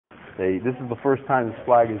This is the first time this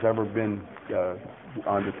flag has ever been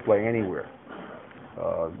on display anywhere.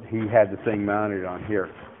 He had the thing mounted on here,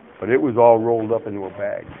 but it was all rolled up into a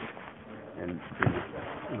bag and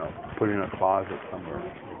put in a closet somewhere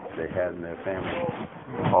they had in their family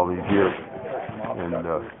all these years. And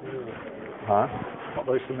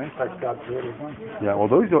There's some insects got through it. Yeah, well,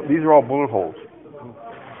 these are all bullet holes,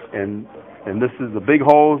 and this is the big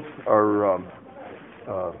holes are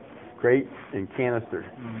grate and canister.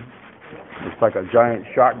 It's like a giant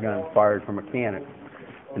shotgun fired from a cannon.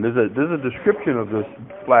 And there's a description of this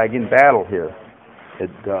flag in battle here. It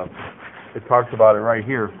talks about it right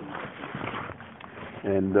here,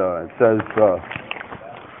 and it says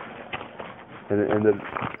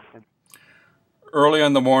early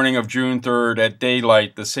on the morning of June 3rd at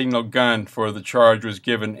daylight, the signal gun for the charge was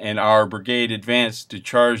given, and our brigade advanced to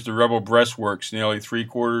charge the rebel breastworks nearly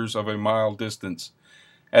 3/4 of a mile distance.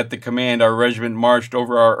 At the command, our regiment marched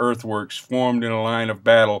over our earthworks, formed in a line of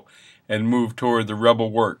battle, and moved toward the rebel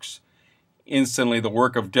works. Instantly, the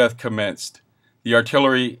work of death commenced. The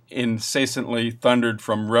artillery incessantly thundered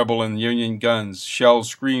from rebel and Union guns. Shells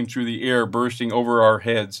screamed through the air, bursting over our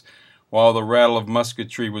heads, while the rattle of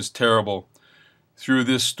musketry was terrible. Through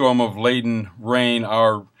this storm of laden rain,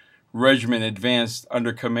 our regiment advanced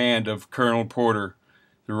under command of Colonel Porter,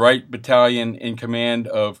 the right battalion in command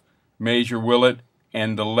of Major Willett,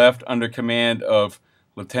 and the left under command of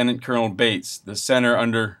Lieutenant Colonel Bates, the center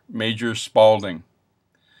under Major Spaulding.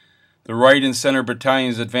 The right and center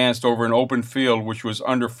battalions advanced over an open field which was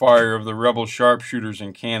under fire of the rebel sharpshooters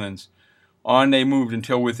and cannons. On they moved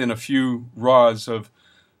until within a few rods of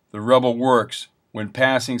the rebel works. When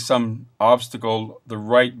passing some obstacle, the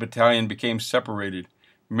right battalion became separated.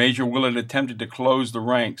 Major Willett attempted to close the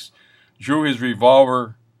ranks, drew his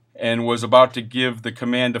revolver, and was about to give the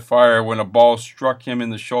command to fire when a ball struck him in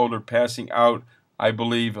the shoulder, passing out, I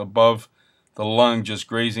believe, above the lung, just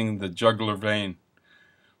grazing the jugular vein.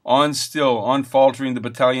 On still, unfaltering, the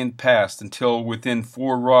battalion passed until within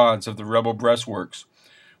 4 rods of the rebel breastworks,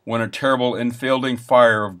 when a terrible enfielding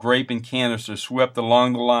fire of grape and canister swept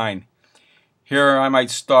along the line. Here I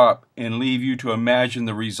might stop and leave you to imagine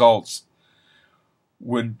the results.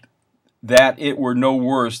 Would that it were no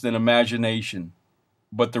worse than imagination.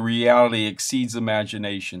 But the reality exceeds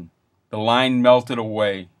imagination. The line melted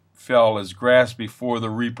away, fell as grass before the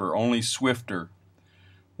reaper, only swifter.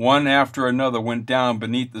 One after another went down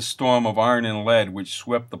beneath the storm of iron and lead which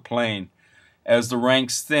swept the plain. As the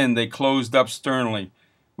ranks thinned, they closed up sternly.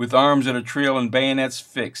 With arms at a trail and bayonets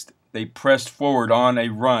fixed, they pressed forward on a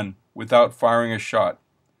run without firing a shot.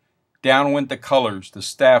 Down went the colors, the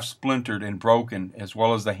staff splintered and broken, as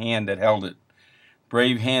well as the hand that held it.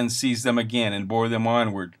 Brave hands seized them again and bore them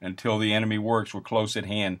onward until the enemy works were close at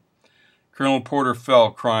hand. Colonel Porter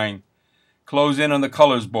fell, crying, "Close in on the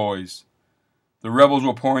colors, boys." The rebels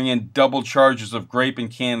were pouring in double charges of grape and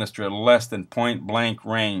canister at less than point-blank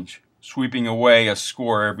range, sweeping away a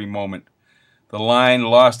score every moment. The line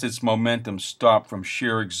lost its momentum, stopped from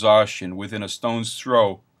sheer exhaustion within a stone's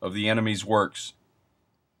throw of the enemy's works.